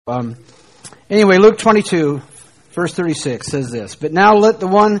Anyway, Luke 22, verse 36 says this, "But now let the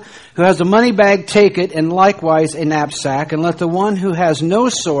one who has a money bag take it, and likewise a knapsack, and let the one who has no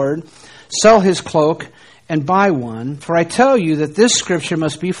sword sell his cloak and buy one. For I tell you that this scripture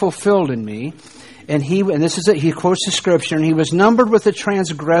must be fulfilled in me." And this is it, he quotes the scripture, "And he was numbered with the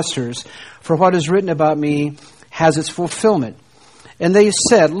transgressors, for what is written about me has its fulfillment." And they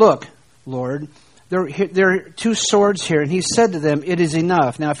said, "Look, Lord, there are two swords here." And he said to them, "It is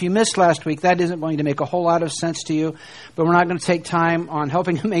enough." Now, if you missed last week, that isn't going to make a whole lot of sense to you, but we're not going to take time on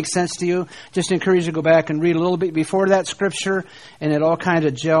helping it make sense to you. Just encourage you to go back and read a little bit before that scripture, and it all kind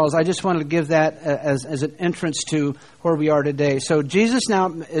of gels. I just wanted to give that as an entrance to where we are today. So Jesus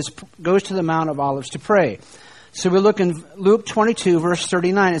now goes to the Mount of Olives to pray. So we look in Luke 22, verse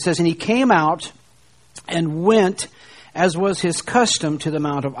 39. It says, "And he came out and went, as was his custom, to the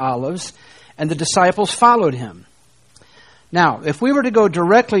Mount of Olives, and the disciples followed him." Now, if we were to go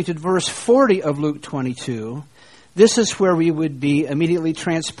directly to verse 40 of Luke 22, this is where we would be immediately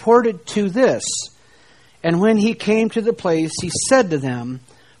transported to this. "And when he came to the place, he said to them,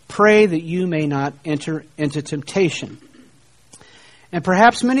 'Pray that you may not enter into temptation.'" And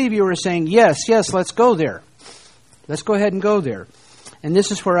perhaps many of you are saying, yes, let's go there. Let's go ahead and go there. And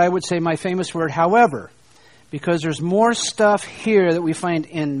this is where I would say my famous word, however, because there's more stuff here that we find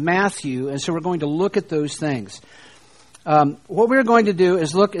in Matthew, and so we're going to look at those things. What we're going to do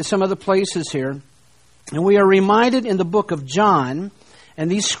is look at some of the places here, and we are reminded in the book of John,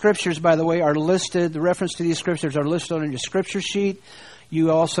 and these scriptures, by the way, are listed, the reference to these scriptures are listed on your scripture sheet.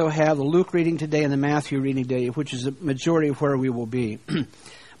 You also have the Luke reading today and the Matthew reading today, which is the majority of where we will be.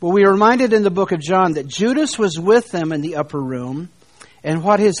 But we are reminded in the book of John that Judas was with them in the upper room, and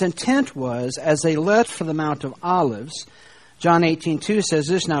what his intent was as they left for the Mount of Olives. John 18:2 says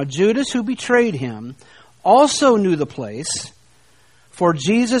this, "Now Judas, who betrayed him, also knew the place, for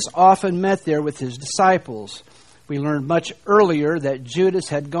Jesus often met there with his disciples." We learned much earlier that Judas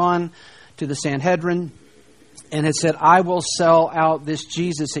had gone to the Sanhedrin and had said, "I will sell out this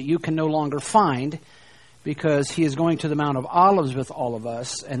Jesus that you can no longer find, because he is going to the Mount of Olives with all of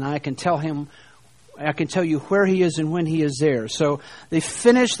us, and I can tell you where he is and when he is there." So they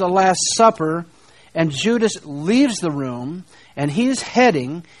finish the Last Supper, and Judas leaves the room, and he's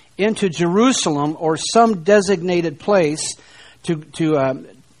heading into Jerusalem or some designated place to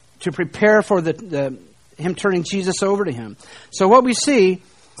prepare for him turning Jesus over to him. So what we see,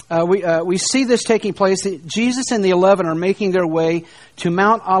 we see this taking place. Jesus and the 11 are making their way to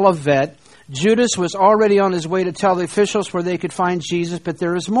Mount Olivet. Judas was already on his way to tell the officials where they could find Jesus, but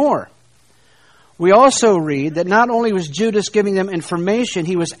there is more. We also read that not only was Judas giving them information,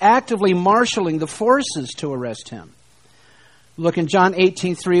 he was actively marshaling the forces to arrest him. Look in John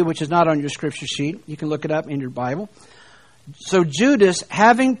 18:3, which is not on your scripture sheet. You can look it up in your Bible. "So Judas,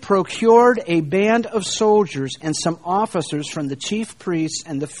 having procured a band of soldiers and some officers from the chief priests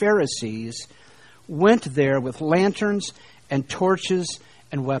and the Pharisees, went there with lanterns and torches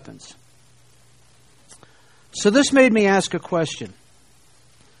and weapons." So this made me ask a question.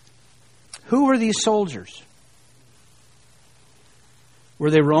 Who were these soldiers? Were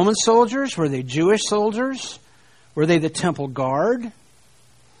they Roman soldiers? Were they Jewish soldiers? Were they the temple guard?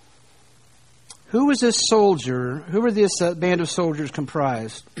 Who was this soldier? Who were this band of soldiers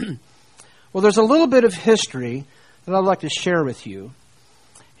comprised? Well, there's a little bit of history that I'd like to share with you.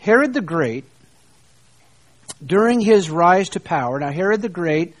 Herod the Great, during his rise to power, now Herod the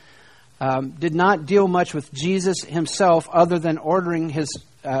Great did not deal much with Jesus himself other than ordering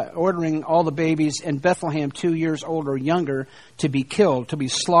all the babies in Bethlehem 2 years old or younger to be killed, to be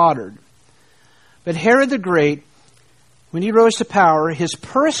slaughtered. But Herod the Great, when he rose to power, his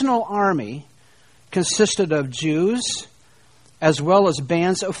personal army consisted of Jews as well as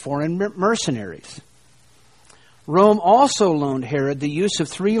bands of foreign mercenaries. Rome also loaned Herod the use of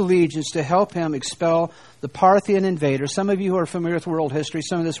 3 legions to help him expel the Parthian invaders. Some of you who are familiar with world history,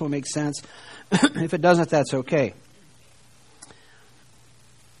 some of this will make sense. If it doesn't, that's okay.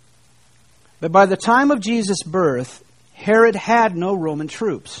 But by the time of Jesus' birth, Herod had no Roman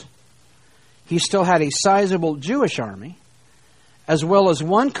troops. He still had a sizable Jewish army, as well as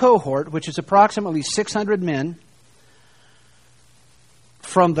one cohort, which is approximately 600 men,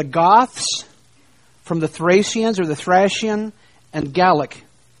 from the Goths, from the Thracians or the Thracian, and Gallic,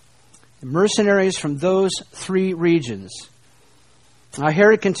 mercenaries from those 3 regions. Now,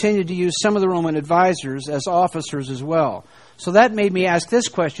 Herod continued to use some of the Roman advisors as officers as well. So that made me ask this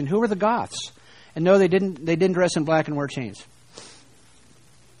question: who were the Goths? And no, they didn't dress in black and wear chains.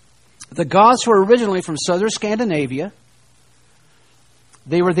 The Goths were originally from southern Scandinavia.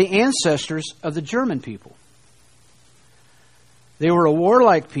 They were the ancestors of the German people. They were a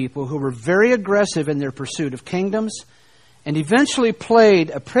warlike people who were very aggressive in their pursuit of kingdoms and eventually played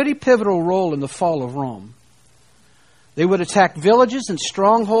a pretty pivotal role in the fall of Rome. They would attack villages and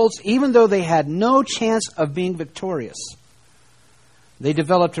strongholds even though they had no chance of being victorious. They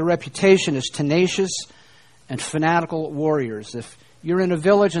developed a reputation as tenacious and fanatical warriors. If you're in a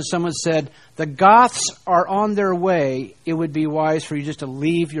village and someone said, the Goths are on their way, it would be wise for you just to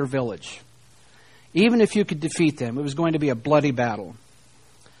leave your village. Even if you could defeat them, it was going to be a bloody battle.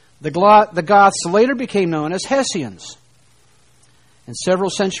 The Goths later became known as Hessians. And several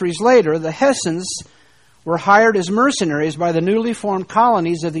centuries later, the Hessians were hired as mercenaries by the newly formed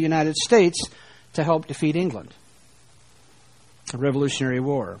colonies of the United States to help defeat England. The Revolutionary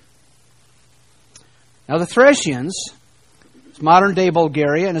War. Now the Thracians, it's modern-day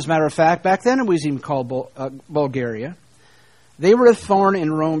Bulgaria, and as a matter of fact, back then it was even called Bulgaria. They were a thorn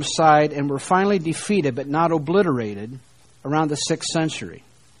in Rome's side and were finally defeated, but not obliterated, around the 6th century.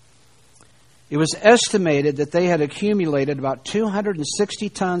 It was estimated that they had accumulated about 260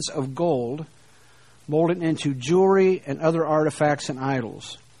 tons of gold, molded into jewelry and other artifacts and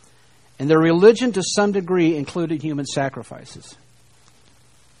idols. And their religion, to some degree, included human sacrifices.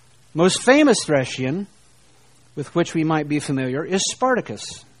 Most famous Thracian, with which we might be familiar, is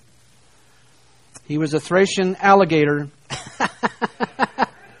Spartacus. He was a Thracian alligator.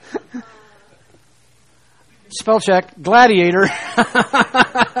 Spell check, gladiator.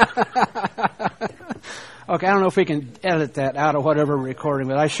 Okay, I don't know if we can edit that out of whatever we're recording,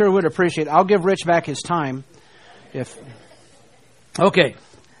 but I sure would appreciate it. I'll give Rich back his time. Okay.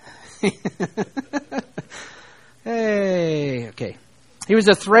 Hey, okay. He was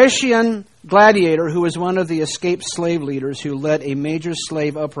a Thracian gladiator who was one of the escaped slave leaders who led a major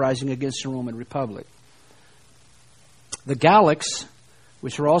slave uprising against the Roman Republic. The Gallics,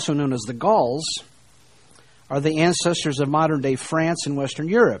 which were also known as the Gauls, are the ancestors of modern-day France and Western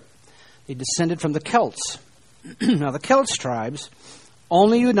Europe. They descended from the Celts. Now, the Celts tribes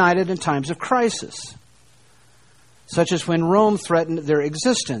only united in times of crisis, such as when Rome threatened their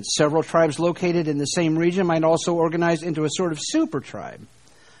existence. Several tribes located in the same region might also organize into a sort of super tribe.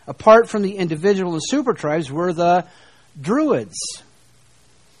 Apart from the individual and super tribes were the Druids.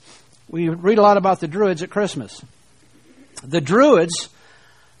 We read a lot about the Druids at Christmas. The Druids,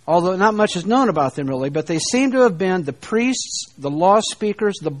 although not much is known about them really, but they seem to have been the priests, the law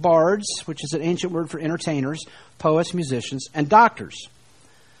speakers, the bards, which is an ancient word for entertainers, poets, musicians, and doctors.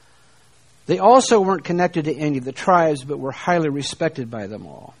 They also weren't connected to any of the tribes, but were highly respected by them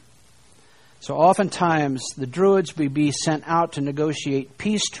all. So oftentimes, the Druids would be sent out to negotiate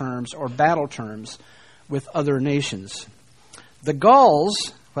peace terms or battle terms with other nations. The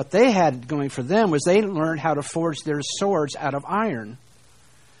Gauls, what they had going for them was they learned how to forge their swords out of iron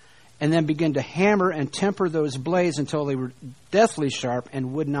and then begin to hammer and temper those blades until they were deathly sharp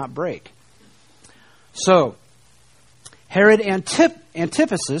and would not break. So, Herod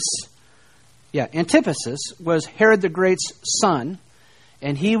Antipasus was Herod the Great's son,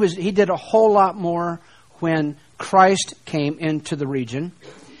 and he did a whole lot more when Christ came into the region.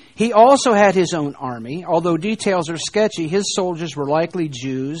 He also had his own army. Although details are sketchy, his soldiers were likely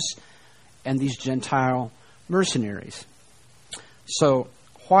Jews and these Gentile mercenaries. So,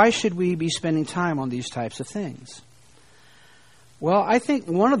 why should we be spending time on these types of things? Well, I think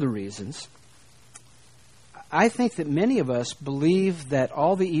one of the reasons, I think that many of us believe that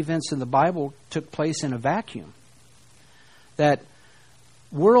all the events in the Bible took place in a vacuum. That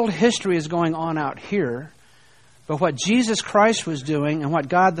world history is going on out here, but what Jesus Christ was doing and what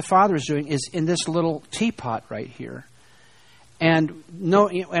God the Father is doing is in this little teapot right here. And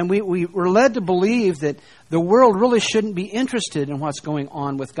we were led to believe that the world really shouldn't be interested in what's going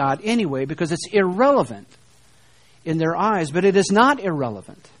on with God anyway, because it's irrelevant in their eyes. But it is not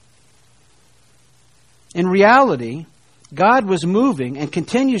irrelevant. In reality, God was moving and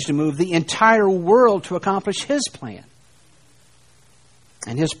continues to move the entire world to accomplish His plan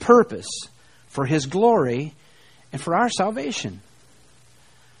and His purpose for His glory and for our salvation.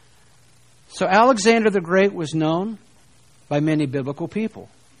 So Alexander the Great was known by many biblical people.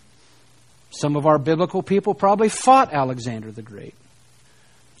 Some of our biblical people probably fought Alexander the Great.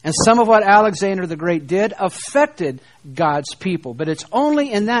 And some of what Alexander the Great did affected God's people. But it's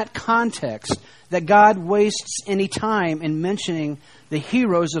only in that context that God wastes any time in mentioning the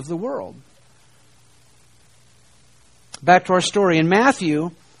heroes of the world. Back to our story. In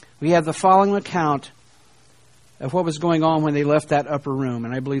Matthew, we have the following account of what was going on when they left that upper room.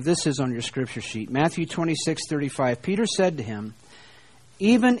 And I believe this is on your scripture sheet. Matthew 26:35. Peter said to him,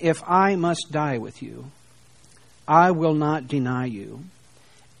 "Even if I must die with you, I will not deny you."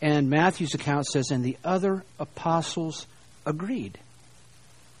 And Matthew's account says, "And the other apostles agreed.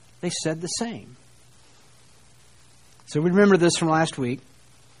 They said the same. So we remember this from last week.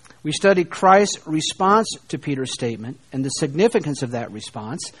 We studied Christ's response to Peter's statement and the significance of that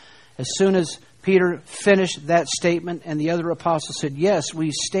response. As soon as Peter finished that statement and the other apostles said, yes,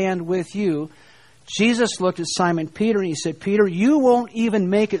 we stand with you, Jesus looked at Simon Peter and he said, Peter, you won't even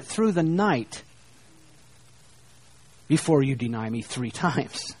make it through the night before you deny me 3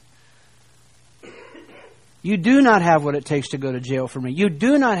 times. You do not have what it takes to go to jail for me. You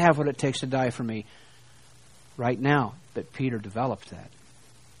do not have what it takes to die for me right now. But Peter developed that.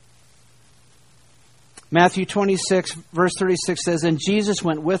 Matthew 26, verse 36 says, and Jesus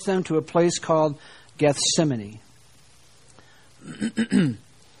went with them to a place called Gethsemane.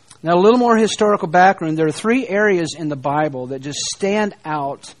 Now, a little more historical background. There are 3 areas in the Bible that just stand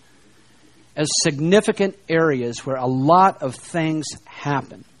out as significant areas where a lot of things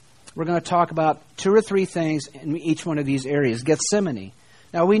happen. We're going to talk about 2 or 3 things in each one of these areas. Gethsemane.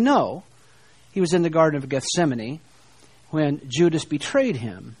 Now, we know he was in the Garden of Gethsemane when Judas betrayed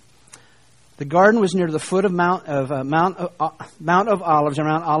him. The garden was near the foot of Mount of Olives,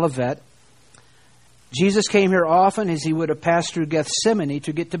 around Olivet. Jesus came here often as he would have passed through Gethsemane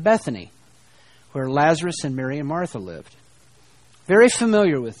to get to Bethany, where Lazarus and Mary and Martha lived. Very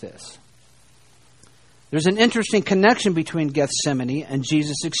familiar with this. There's an interesting connection between Gethsemane and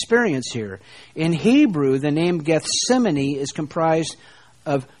Jesus' experience here. In Hebrew, the name Gethsemane is comprised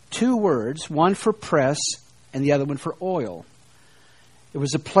of 2 words, one for press and the other one for oil. It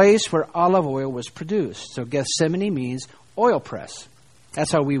was a place where olive oil was produced. So Gethsemane means oil press.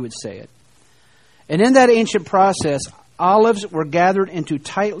 That's how we would say it. And in that ancient process, olives were gathered into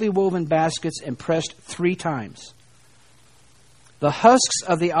tightly woven baskets and pressed 3 times. The husks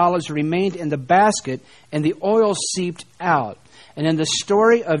of the olives remained in the basket, and the oil seeped out. And in the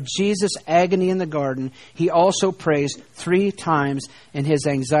story of Jesus' agony in the garden, he also prays 3 times, and his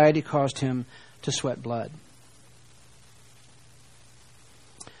anxiety caused him to sweat blood.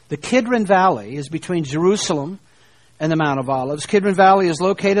 The Kidron Valley is between Jerusalem and the Mount of Olives. Kidron Valley is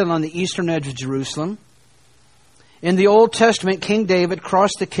located on the eastern edge of Jerusalem. In the Old Testament, King David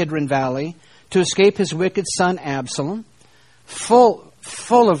crossed the Kidron Valley to escape his wicked son Absalom. Full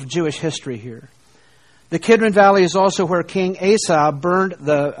of Jewish history here. The Kidron Valley is also where King Asa burned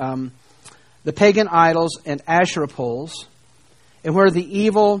the pagan idols and Asherah poles, and where the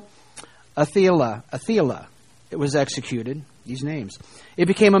evil Athaliah it was executed. These names. It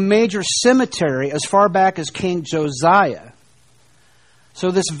became a major cemetery as far back as King Josiah. So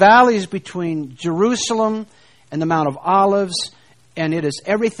this valley is between Jerusalem and the Mount of Olives, and it is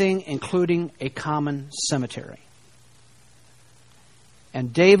everything including a common cemetery.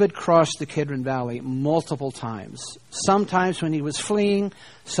 And David crossed the Kidron Valley multiple times. Sometimes when he was fleeing,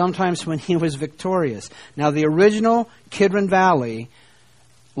 sometimes when he was victorious. Now the original Kidron Valley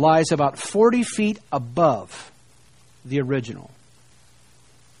lies about 40 feet above the original.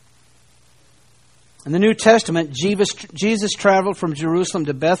 In the New Testament, Jesus traveled from Jerusalem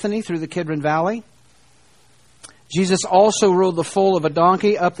to Bethany through the Kidron Valley. Jesus also rode the foal of a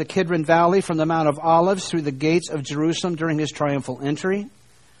donkey up the Kidron Valley from the Mount of Olives through the gates of Jerusalem during his triumphal entry.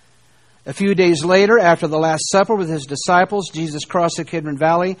 A few days later, after the Last Supper with his disciples, Jesus crossed the Kidron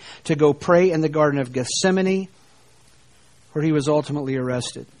Valley to go pray in the Garden of Gethsemane, where he was ultimately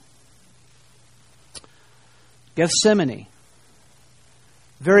arrested. Gethsemane,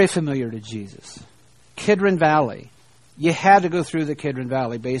 very familiar to Jesus. Kidron Valley. You had to go through the Kidron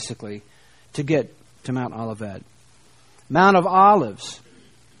Valley, basically, to get to Mount Olivet. Mount of Olives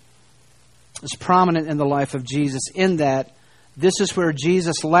is prominent in the life of Jesus in that this is where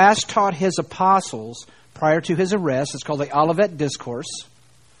Jesus last taught his apostles prior to his arrest. It's called the Olivet Discourse.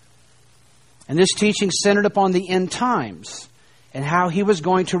 And this teaching centered upon the end times and how he was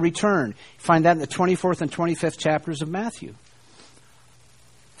going to return. You find that in the 24th and 25th chapters of Matthew.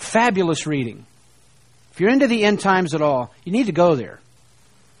 Fabulous reading. If you're into the end times at all, you need to go there.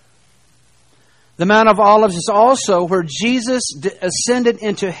 The Mount of Olives is also where Jesus ascended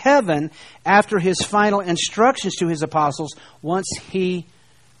into heaven after his final instructions to his apostles once he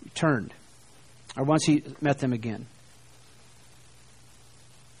returned, or once he met them again.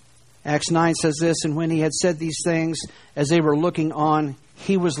 Acts 9 says this, and when he had said these things, as they were looking on,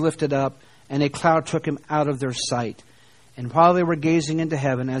 he was lifted up, and a cloud took him out of their sight. And while they were gazing into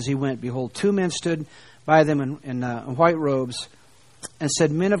heaven as he went, behold, 2 men stood by them in white robes, and said,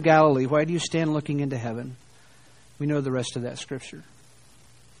 Men of Galilee, why do you stand looking into heaven? We know the rest of that scripture.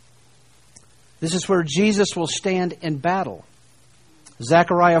 This is where Jesus will stand in battle.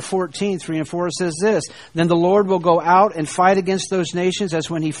 Zechariah 14:3 and 4 says this, "Then the Lord will go out and fight against those nations as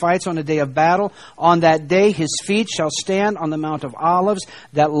when he fights on a day of battle. On that day his feet shall stand on the Mount of Olives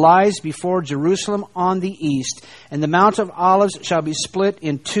that lies before Jerusalem on the east. And the Mount of Olives shall be split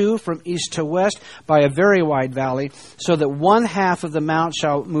in two from east to west by a very wide valley, so that one half of the mount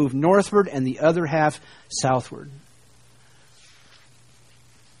shall move northward and the other half southward."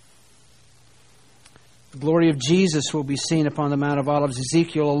 The glory of Jesus will be seen upon the Mount of Olives.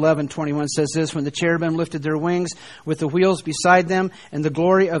 Ezekiel 11:21 says this, "When the cherubim lifted their wings with the wheels beside them, and the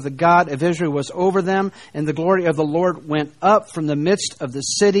glory of the God of Israel was over them, and the glory of the Lord went up from the midst of the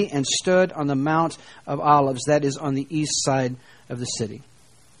city and stood on the Mount of Olives," that is on the east side of the city.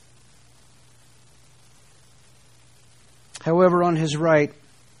 However, on his right,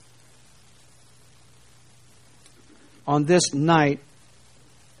 on this night,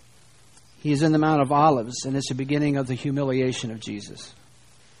 he is in the Mount of Olives, and it's the beginning of the humiliation of Jesus.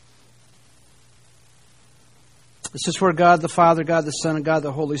 This is where God the Father, God the Son, and God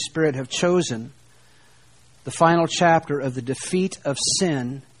the Holy Spirit have chosen the final chapter of the defeat of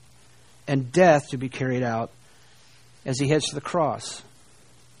sin and death to be carried out as he heads to the cross.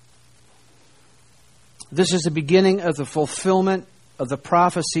 This is the beginning of the fulfillment of the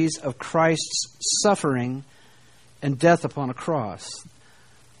prophecies of Christ's suffering and death upon a cross.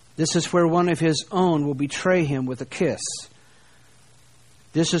 This is where one of his own will betray him with a kiss.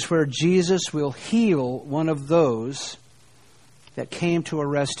 This is where Jesus will heal one of those that came to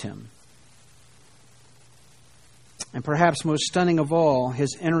arrest him. And perhaps most stunning of all,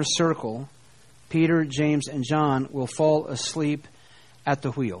 his inner circle, Peter, James, and John, will fall asleep at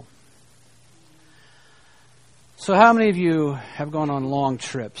the wheel. So how many of you have gone on long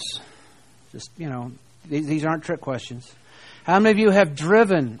trips? Just, these aren't trick questions. How many of you have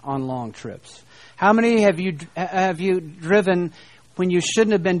driven on long trips? How many have you driven when you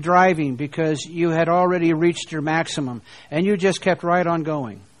shouldn't have been driving because you had already reached your maximum and you just kept right on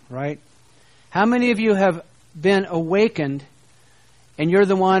going, right? How many of you have been awakened and you're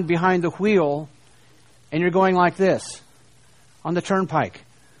the one behind the wheel and you're going like this on the turnpike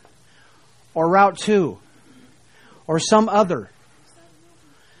or Route 2 or some other?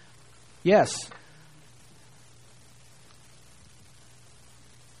 Yes.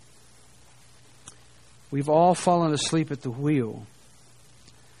 We've all fallen asleep at the wheel.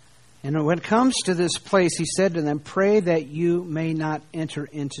 And when it comes to this place, he said to them, "Pray that you may not enter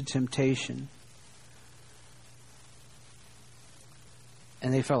into temptation."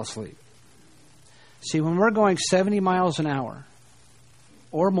 And they fell asleep. See, when we're going 70 miles an hour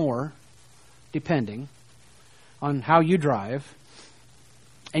or more, depending on how you drive,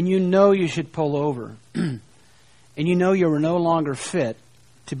 and you know you should pull over, and you know you are no longer fit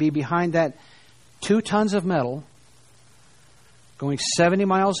to be behind that 2 tons of metal going 70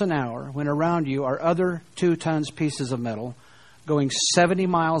 miles an hour when around you are other 2 tons pieces of metal going 70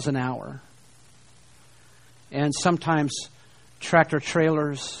 miles an hour. And sometimes tractor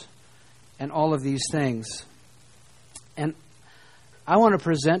trailers and all of these things. And I want to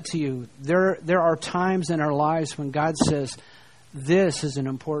present to you, there are times in our lives when God says, this is an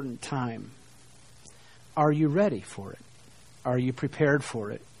important time. Are you ready for it? Are you prepared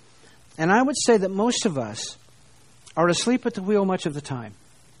for it? And I would say that most of us are asleep at the wheel much of the time.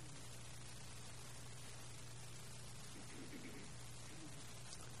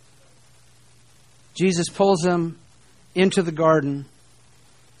 Jesus pulls them into the garden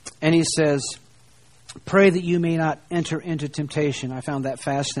and he says, "Pray that you may not enter into temptation." I found that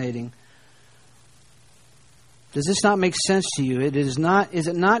fascinating. Does this not make sense to you? Is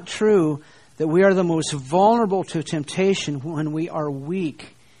it not true that we are the most vulnerable to temptation when we are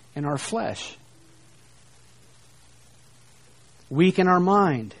weak in our flesh? Weak in our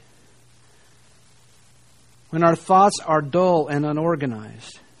mind. When our thoughts are dull and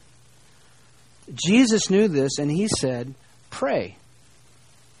unorganized. Jesus knew this and he said, "Pray."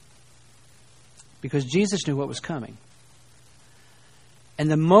 Because Jesus knew what was coming.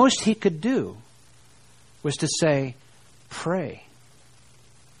 And the most he could do was to say, "Pray."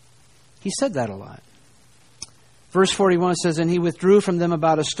 He said that a lot. Verse 41 says, "And he withdrew from them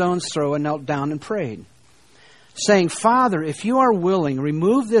about a stone's throw and knelt down and prayed, saying, Father, if you are willing,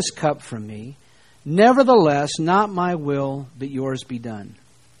 remove this cup from me. Nevertheless, not my will, but yours be done."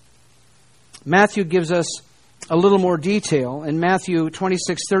 Matthew gives us a little more detail. In Matthew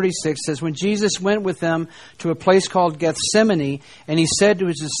 26:36 says, "When Jesus went with them to a place called Gethsemane, and he said to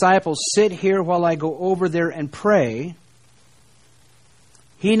his disciples, 'Sit here while I go over there and pray,'"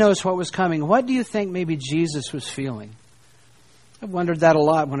 he knows what was coming. What do you think maybe Jesus was feeling? I've wondered that a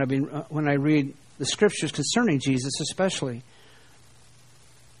lot when I read the scriptures concerning Jesus especially.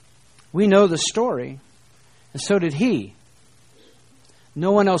 We know the story, and so did he.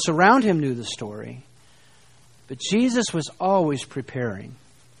 No one else around him knew the story, but Jesus was always preparing.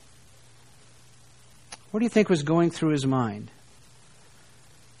 What do you think was going through his mind?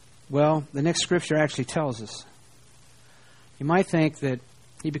 Well, the next scripture actually tells us. You might think that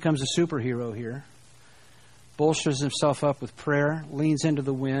he becomes a superhero here, bolsters himself up with prayer, leans into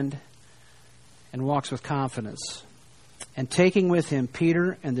the wind, and walks with confidence. And taking with him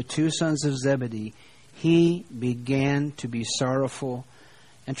Peter and the two sons of Zebedee, he began to be sorrowful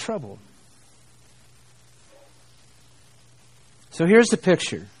and troubled. So here's the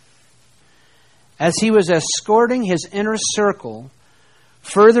picture. As he was escorting his inner circle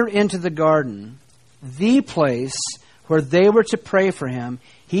further into the garden, the place where they were to pray for him,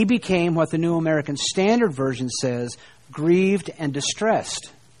 he became what the New American Standard Version says, grieved and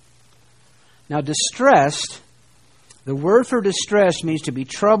distressed. Now, distressed, the word for distress means to be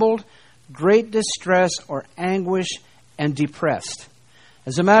troubled, great distress or anguish, and depressed.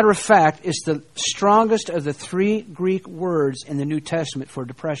 As a matter of fact, it's the strongest of the three Greek words in the New Testament for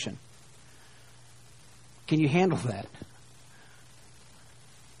depression. Can you handle that?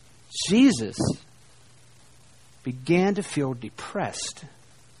 Jesus began to feel depressed.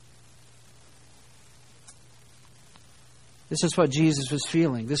 This is what Jesus was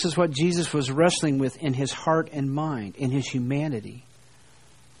feeling. This is what Jesus was wrestling with in his heart and mind, in his humanity.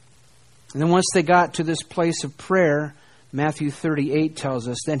 And then once they got to this place of prayer, Matthew 38 tells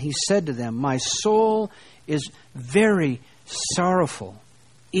us, then he said to them, my soul is very sorrowful,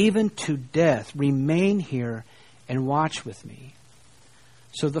 even to death. Remain here and watch with me.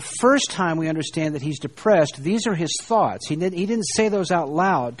 So the first time we understand that he's depressed, these are his thoughts. He didn't say those out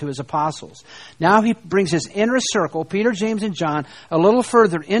loud to his apostles. Now he brings his inner circle, Peter, James, and John, a little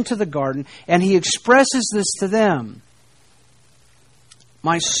further into the garden, and he expresses this to them.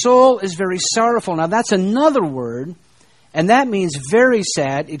 My soul is very sorrowful. Now that's another word, and that means very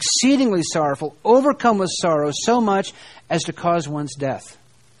sad, exceedingly sorrowful, overcome with sorrow so much as to cause one's death.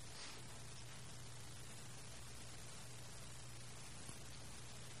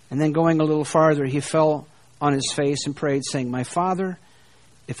 And then going a little farther, he fell on his face and prayed, saying, my Father,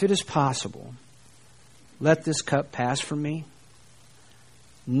 if it is possible, let this cup pass from me.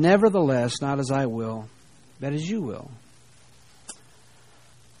 Nevertheless, not as I will, but as you will.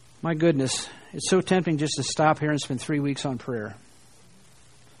 My goodness, it's so tempting just to stop here and spend 3 weeks on prayer.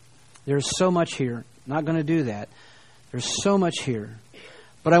 There's so much here. Not going to do that. There's so much here.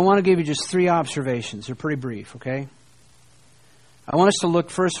 But I want to give you just 3 observations. They're pretty brief, okay? I want us to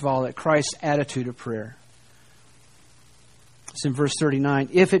look, first of all, at Christ's attitude of prayer. It's in verse 39.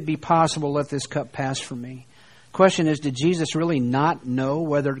 If it be possible, let this cup pass from me. Question is, did Jesus really not know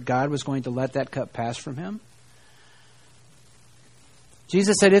whether God was going to let that cup pass from him?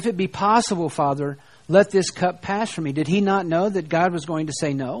 Jesus said, if it be possible, Father, let this cup pass from me. Did he not know that God was going to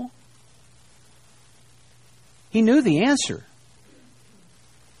say no? He knew the answer.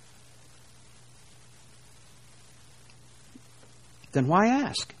 Then why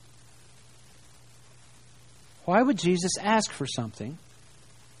ask? Why would Jesus ask for something?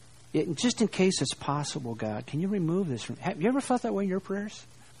 Just in case it's possible, God, can you remove this from... Have you ever felt that way in your prayers?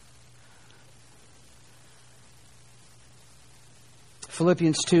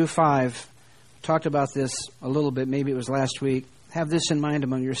 Philippians 2:5 talked about this a little bit. Maybe it was last week. Have this in mind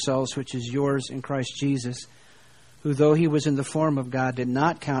among yourselves, which is yours in Christ Jesus, who though he was in the form of God, did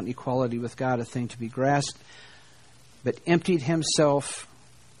not count equality with God a thing to be grasped, but emptied himself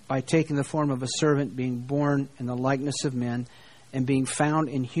by taking the form of a servant, being born in the likeness of men, and being found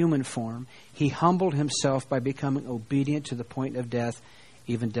in human form, he humbled himself by becoming obedient to the point of death,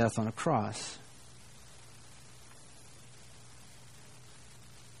 even death on a cross.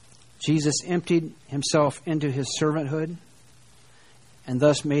 Jesus emptied himself into his servanthood and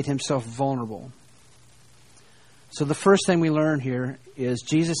thus made himself vulnerable. So the first thing we learn here is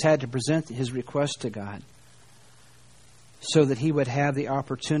Jesus had to present his request to God so that he would have the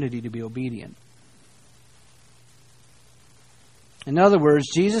opportunity to be obedient. In other words,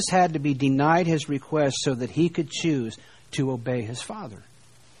 Jesus had to be denied his request so that he could choose to obey his Father.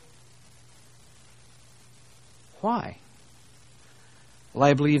 Why? Well,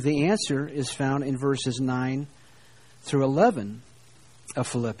 I believe the answer is found in verses 9 through 11 of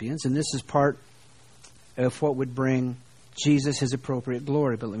Philippians, and this is part of what would bring Jesus his appropriate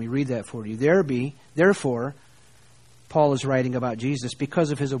glory. But let me read that for you. Therefore, Paul is writing about Jesus.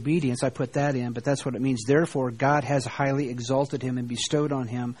 Because of his obedience, I put that in, but that's what it means. Therefore, God has highly exalted him and bestowed on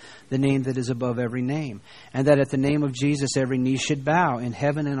him the name that is above every name. And that at the name of Jesus every knee should bow, in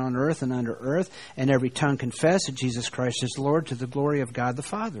heaven and on earth and under earth, and every tongue confess that Jesus Christ is Lord, to the glory of God the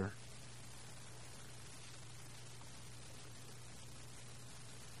Father.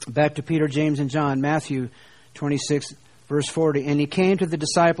 Back to Peter, James, and John, Matthew 26, verse 40. And he came to the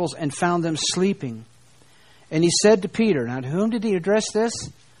disciples and found them sleeping. And he said to Peter, now to whom did he address this?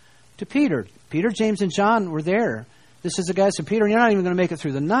 To Peter. Peter, James, and John were there. This is the guy who said, Peter, you're not even going to make it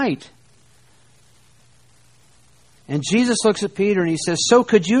through the night. And Jesus looks at Peter and he says, so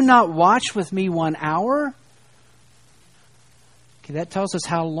could you not watch with me 1 hour? Okay, that tells us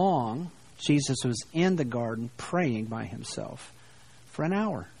how long Jesus was in the garden praying by himself. For an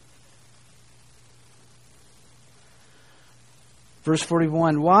hour. Verse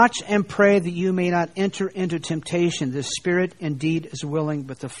 41, watch and pray that you may not enter into temptation. The spirit indeed is willing,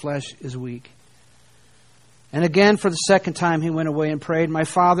 but the flesh is weak. And again, for the second time, he went away and prayed, my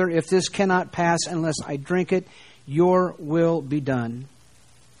Father, if this cannot pass unless I drink it, your will be done.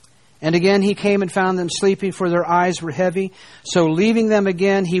 And again he came and found them sleeping, for their eyes were heavy. So leaving them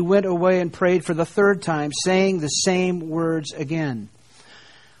again, he went away and prayed for the third time, saying the same words again.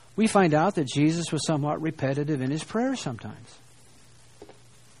 We find out that Jesus was somewhat repetitive in his prayers sometimes.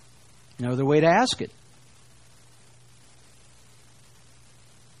 No other way to ask it.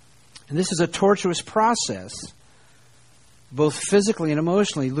 And this is a tortuous process, both physically and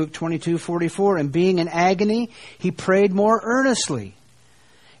emotionally. Luke 22:44, and being in agony, he prayed more earnestly.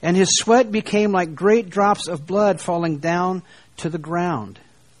 And his sweat became like great drops of blood falling down to the ground.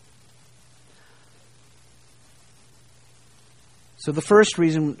 So the first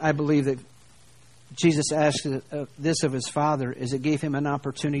reason I believe that Jesus asked this of his Father is it gave him an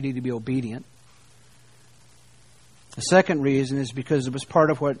opportunity to be obedient. The second reason is because it was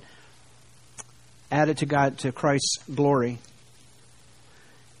part of what added to Christ's glory.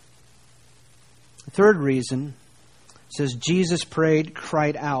 The third reason says Jesus prayed,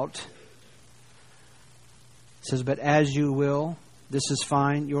 cried out. It says, but as you will, this is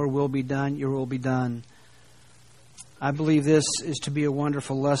fine, your will be done, your will be done. I believe this is to be a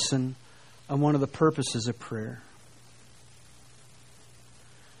wonderful lesson on one of the purposes of prayer.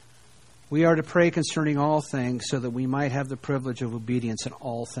 We are to pray concerning all things so that we might have the privilege of obedience in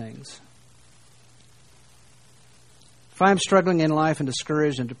all things. If I'm struggling in life and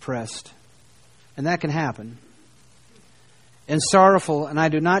discouraged and depressed, and that can happen, and sorrowful, and I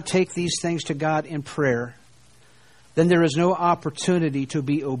do not take these things to God in prayer, then there is no opportunity to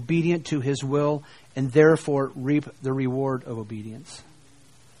be obedient to his will and therefore reap the reward of obedience.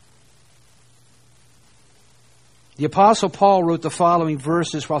 The Apostle Paul wrote the following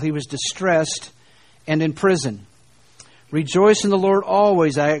verses while he was distressed and in prison. Rejoice in the Lord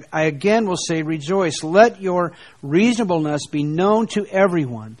always. I again will say rejoice. Let your reasonableness be known to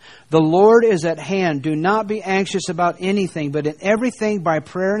everyone. The Lord is at hand. Do not be anxious about anything, but in everything by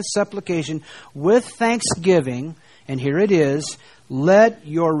prayer and supplication with thanksgiving, and here it is, let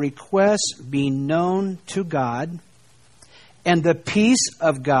your requests be known to God, and the peace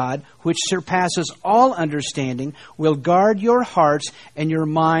of God, which surpasses all understanding, will guard your hearts and your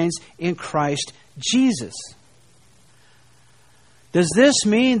minds in Christ Jesus. Does this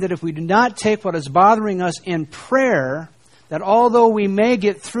mean that if we do not take what is bothering us in prayer, that although we may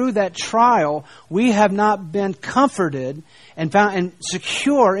get through that trial, we have not been comforted and found and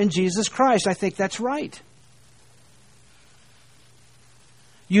secure in Jesus Christ? I think that's right.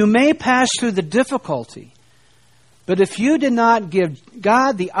 You may pass through the difficulty, but if you did not give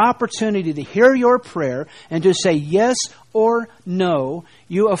God the opportunity to hear your prayer and to say yes or no,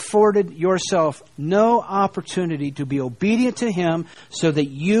 you afforded yourself no opportunity to be obedient to him so that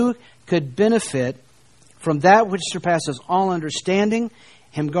you could benefit from that which surpasses all understanding,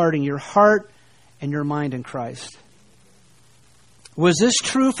 him guarding your heart and your mind in Christ. Was this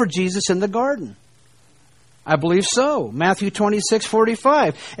true for Jesus in the garden? I believe so. Matthew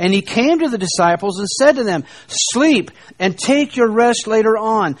 26:45. And he came to the disciples and said to them, sleep and take your rest later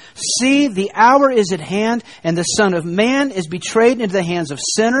on. See, the hour is at hand, and the Son of Man is betrayed into the hands of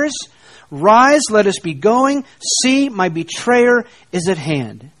sinners. Rise, let us be going. See, my betrayer is at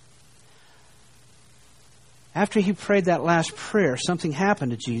hand. After he prayed that last prayer, something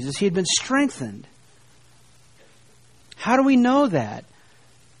happened to Jesus. He had been strengthened. How do we know that?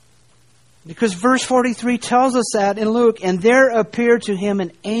 Because verse 43 tells us that in Luke, and there appeared to him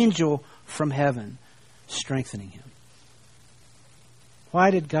an angel from heaven, strengthening him. Why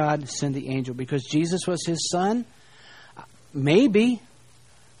did God send the angel? Because Jesus was his son? Maybe.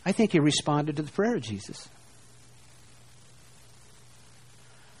 I think he responded to the prayer of Jesus.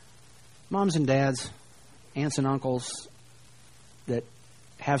 Moms and dads, aunts and uncles that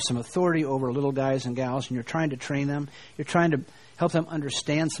have some authority over little guys and gals, and you're trying to train them, you're trying to help them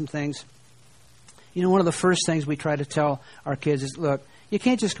understand some things. You know, one of the first things we try to tell our kids is, look, you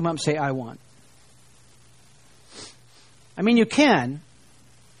can't just come up and say, I want. I mean, you can,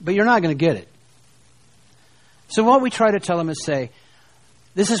 but you're not going to get it. So what we try to tell them is say,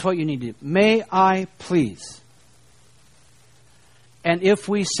 this is what you need to do. May I please? And if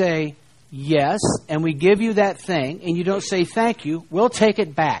we say yes, and we give you that thing, and you don't say thank you, we'll take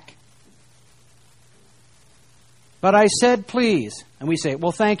it back. But I said please. And we say,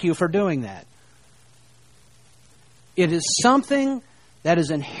 well, thank you for doing that. It is something that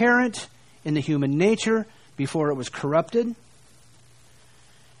is inherent in the human nature before it was corrupted.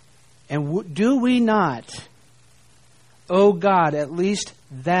 And do we not owe God at least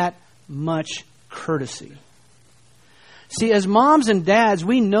that much courtesy? See, as moms and dads,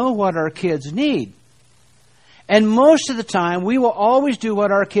 we know what our kids need. And most of the time, we will always do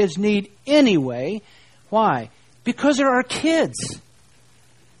what our kids need anyway. Why? Because they're our kids.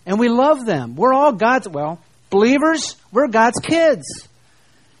 And we love them. We're all God's, believers, we're God's kids.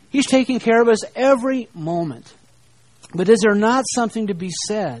 He's taking care of us every moment. But is there not something to be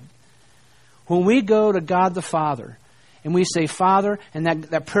said when we go to God the Father and we say, Father, and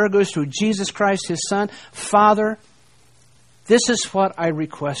that prayer goes through Jesus Christ, His Son, Father, this is what I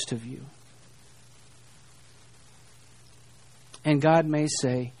request of you. And God may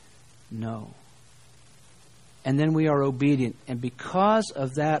say, no. And then we are obedient. And because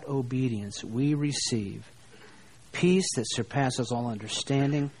of that obedience, we receive peace that surpasses all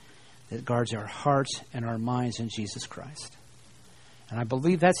understanding, that guards our hearts and our minds in Jesus Christ. And I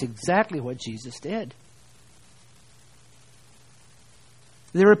believe that's exactly what Jesus did.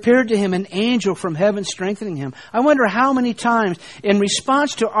 There appeared to him an angel from heaven strengthening him. I wonder how many times, in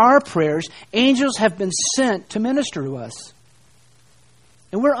response to our prayers, angels have been sent to minister to us.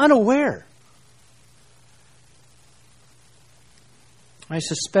 And we're unaware. I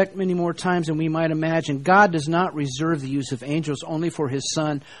suspect many more times than we might imagine, God does not reserve the use of angels only for His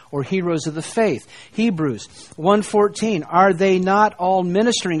Son or heroes of the faith. Hebrews 1:14, are they not all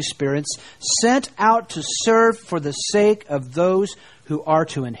ministering spirits sent out to serve for the sake of those who are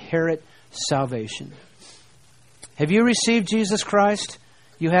to inherit salvation? Have you received Jesus Christ?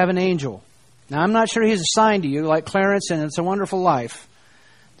 You have an angel. Now, I'm not sure he's assigned to you like Clarence and It's a Wonderful Life.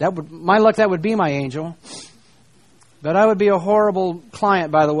 My luck, that would be my angel. But I would be a horrible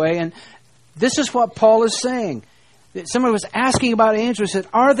client, by the way. And this is what Paul is saying. Someone was asking about angels. Said,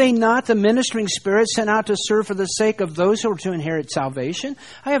 are they not the ministering spirits sent out to serve for the sake of those who are to inherit salvation?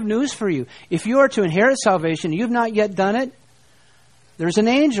 I have news for you. If you are to inherit salvation, you've not yet done it, there's an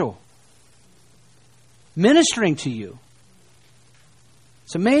angel ministering to you.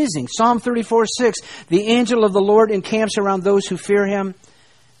 It's amazing. Psalm 34:6, the angel of the Lord encamps around those who fear Him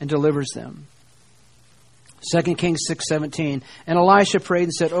and delivers them. 2 Kings 6:17. And Elisha prayed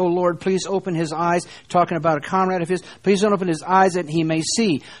and said, "O Lord, please open his eyes," talking about a comrade of his, "please don't open his eyes that he may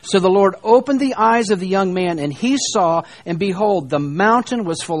see." So the Lord opened the eyes of the young man, and he saw, and behold, the mountain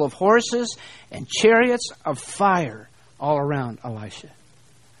was full of horses and chariots of fire all around Elisha.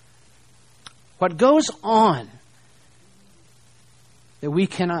 What goes on that we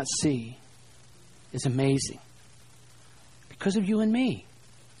cannot see is amazing because of you and me.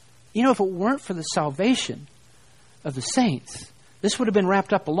 You know, if it weren't for the salvation of the saints, this would have been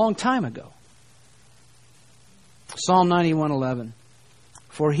wrapped up a long time ago. Psalm 91:11.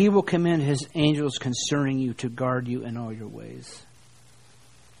 For He will command His angels concerning you to guard you in all your ways.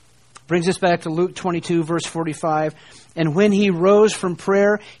 Brings us back to Luke 22, verse 45. And when He rose from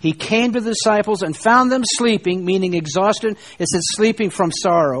prayer, He came to the disciples and found them sleeping, meaning exhausted. It says sleeping from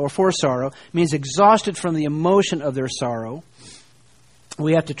sorrow or for sorrow. It means exhausted from the emotion of their sorrow.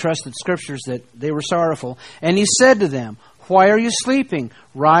 We have to trust the Scriptures that they were sorrowful. And He said to them, why are you sleeping?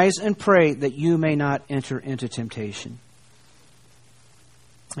 Rise and pray that you may not enter into temptation.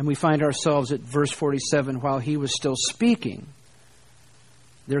 And we find ourselves at verse 47. While He was still speaking,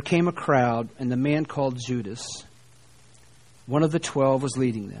 there came a crowd, and the man called Judas, one of the 12, was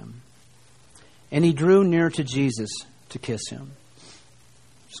leading them. And he drew near to Jesus to kiss Him.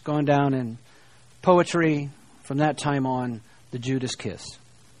 It's gone down in poetry from that time on, the Judas kiss.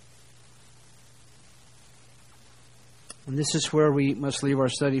 And this is where we must leave our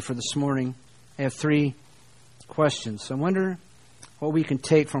study for this morning. I have 3 questions. I wonder what we can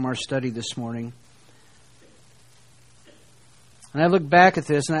take from our study this morning. And I look back at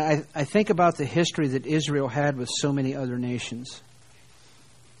this, and I think about the history that Israel had with so many other nations.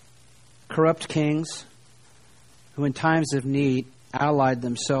 Corrupt kings who in times of need allied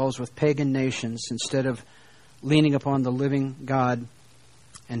themselves with pagan nations instead of leaning upon the living God,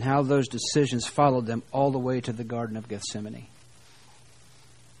 and how those decisions followed them all the way to the Garden of Gethsemane.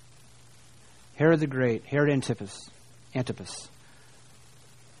 Herod the Great, Herod Antipas.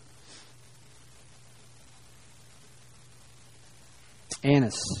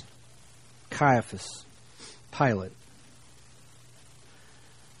 Annas, Caiaphas, Pilate.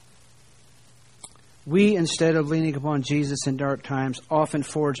 We, instead of leaning upon Jesus in dark times, often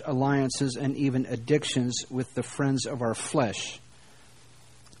forge alliances and even addictions with the friends of our flesh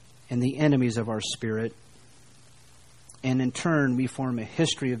and the enemies of our spirit. And in turn, we form a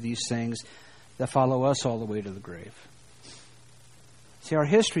history of these things that follow us all the way to the grave. See, our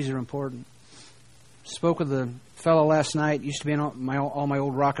histories are important. Spoke with a fellow last night, used to be in all my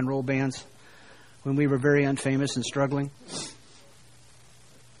old rock and roll bands when we were very unfamous and struggling.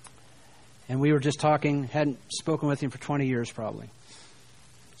 And we were just talking, hadn't spoken with him for 20 years probably.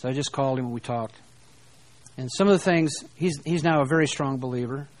 So I just called him and we talked. And some of the things, he's now a very strong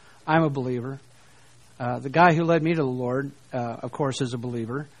believer. I'm a believer. The guy who led me to the Lord, of course, is a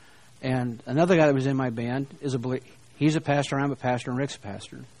believer. And another guy that was in my band is a believer. He's a pastor, I'm a pastor, and Rick's a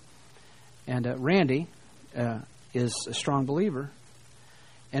pastor. And Randy is a strong believer.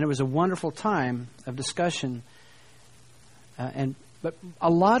 And it was a wonderful time of discussion. But a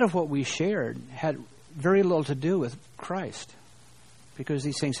lot of what we shared had very little to do with Christ, because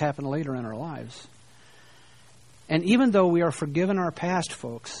these things happen later in our lives. And even though we are forgiven our past,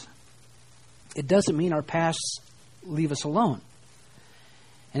 folks, it doesn't mean our pasts leave us alone.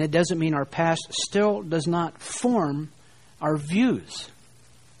 And it doesn't mean our past still does not form our views.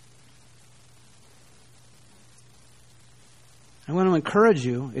 I want to encourage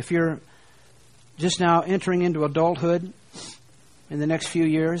you, if you're just now entering into adulthood in the next few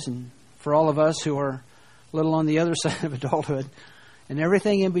years, and for all of us who are a little on the other side of adulthood, and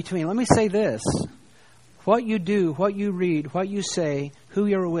everything in between, let me say this. What you do, what you read, what you say, who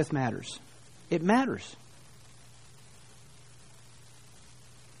you're with matters. It matters.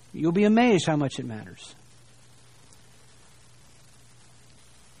 You'll be amazed how much it matters.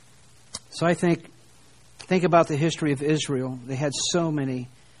 So I think about the history of Israel. They had so many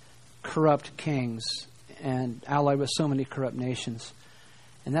corrupt kings and allied with so many corrupt nations.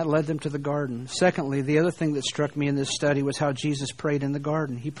 And that led them to the garden. Secondly, the other thing that struck me in this study was how Jesus prayed in the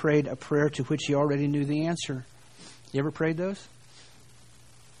garden. He prayed a prayer to which he already knew the answer. You ever prayed those?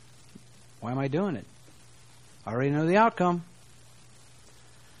 Why am I doing it? I already know the outcome.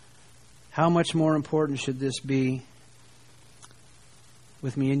 How much more important should this be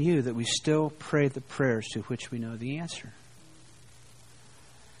with me and you, that we still pray the prayers to which we know the answer?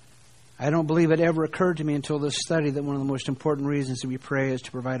 I don't believe it ever occurred to me until this study that one of the most important reasons that we pray is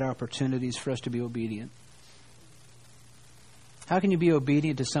to provide opportunities for us to be obedient. How can you be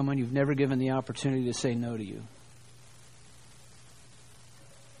obedient to someone you've never given the opportunity to say no to you?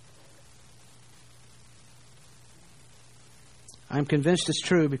 I'm convinced it's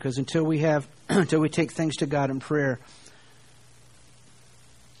true, because until we take things to God in prayer,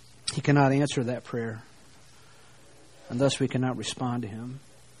 He cannot answer that prayer, and thus we cannot respond to Him.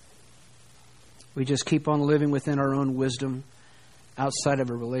 We just keep on living within our own wisdom outside of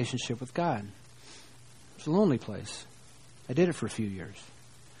a relationship with God. It's a lonely place. I did it for a few years.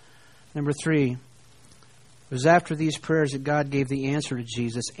 Number 3, it was after these prayers that God gave the answer to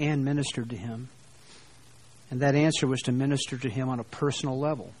Jesus and ministered to Him. And that answer was to minister to Him on a personal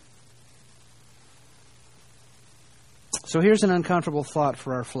level. So here's an uncomfortable thought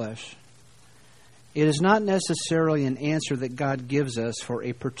for our flesh. It is not necessarily an answer that God gives us for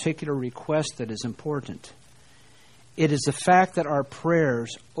a particular request that is important. It is the fact that our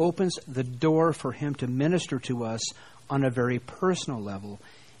prayers opens the door for Him to minister to us on a very personal level,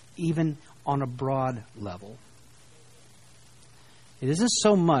 even on a broad level. It isn't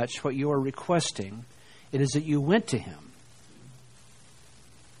so much what you are requesting, it is that you went to Him.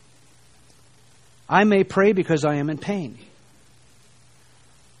 I may pray because I am in pain.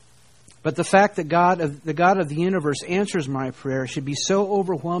 But the fact that the God of the universe answers my prayer should be so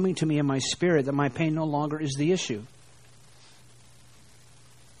overwhelming to me in my spirit that my pain no longer is the issue.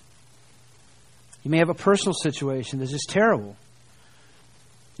 You may have a personal situation that's just terrible.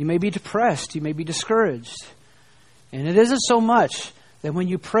 You may be depressed. You may be discouraged. And it isn't so much that when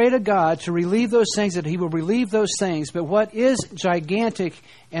you pray to God to relieve those things, that He will relieve those things. But what is gigantic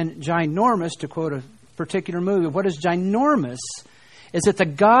and ginormous, to quote a particular movie, what is ginormous is that the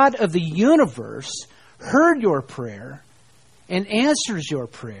God of the universe heard your prayer and answers your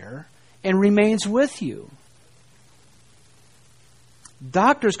prayer and remains with you.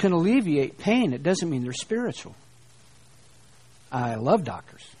 Doctors can alleviate pain. It doesn't mean they're spiritual. I love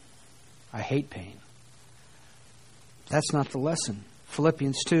doctors. I hate pain. That's not the lesson.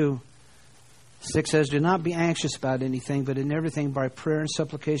 Philippians 2:6 says, "Do not be anxious about anything, but in everything by prayer and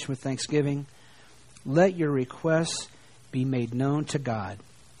supplication with thanksgiving, let your requests be made known to God."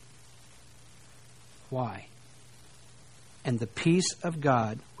 Why? And the peace of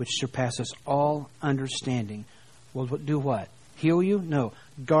God, which surpasses all understanding, will do what? Heal you? No.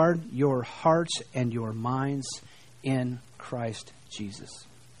 Guard your hearts and your minds in Christ Jesus.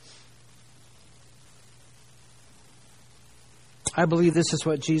 I believe this is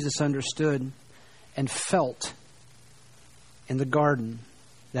what Jesus understood and felt in the garden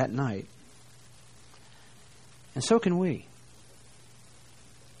that night. And so can we.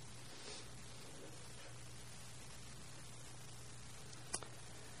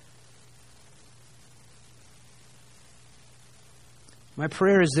 My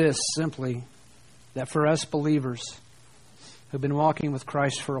prayer is this, simply, that for us believers who've been walking with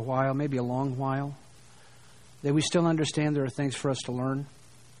Christ for a while, maybe a long while, that we still understand there are things for us to learn.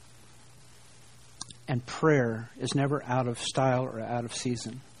 And prayer is never out of style or out of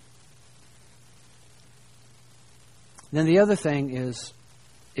season. Then the other thing is,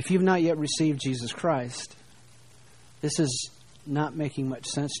 if you've not yet received Jesus Christ, this is not making much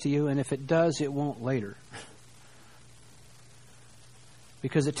sense to you, and if it does, it won't later.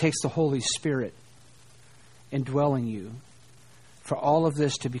 Because it takes the Holy Spirit indwelling you for all of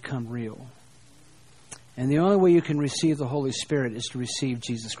this to become real. And the only way you can receive the Holy Spirit is to receive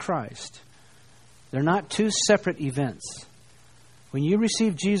Jesus Christ. They're not two separate events. When you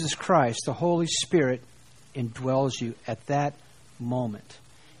receive Jesus Christ, the Holy Spirit indwells you at that moment.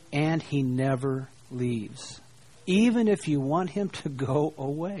 And He never leaves. Even if you want Him to go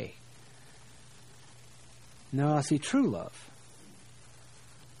away. No, see, true love.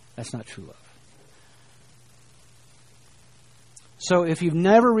 That's not true love. So if you've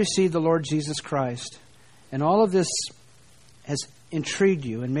never received the Lord Jesus Christ, and all of this has intrigued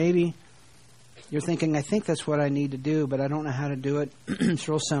you, and maybe you're thinking, I think that's what I need to do, but I don't know how to do it. It's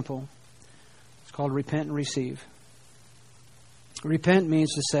real simple. It's called repent and receive. Repent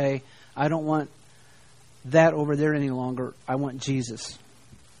means to say, I don't want that over there any longer. I want Jesus.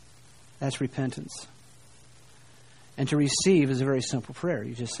 That's repentance. And to receive is a very simple prayer.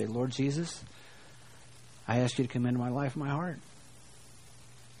 You just say, Lord Jesus, I ask you to come into my life and my heart.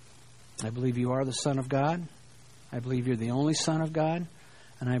 I believe you are the Son of God. I believe you're the only Son of God.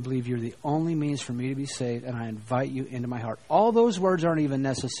 And I believe you're the only means for me to be saved. And I invite you into my heart. All those words aren't even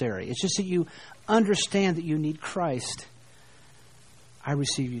necessary. It's just that you understand that you need Christ. I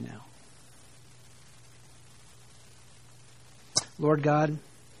receive you now. Lord God,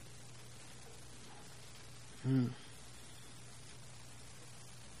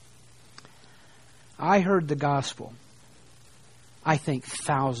 I heard the gospel, I think,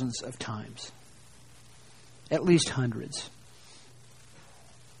 thousands of times. At least hundreds.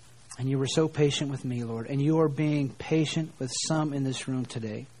 And you were so patient with me, Lord. And you are being patient with some in this room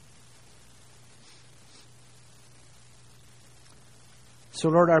today. So,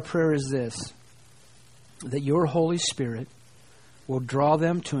 Lord, our prayer is this. That your Holy Spirit will draw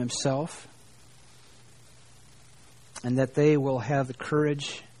them to Himself. And that they will have the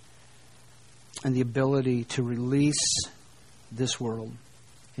courage and the ability to release this world.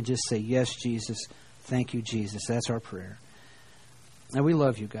 And just say, yes, Jesus. Thank you, Jesus. That's our prayer. And we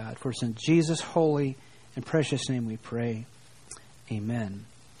love you, God. For it's in Jesus' holy and precious name we pray. Amen.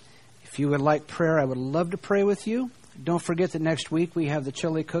 If you would like prayer, I would love to pray with you. Don't forget that next week we have the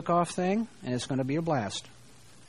chili cook-off thing, and it's going to be a blast.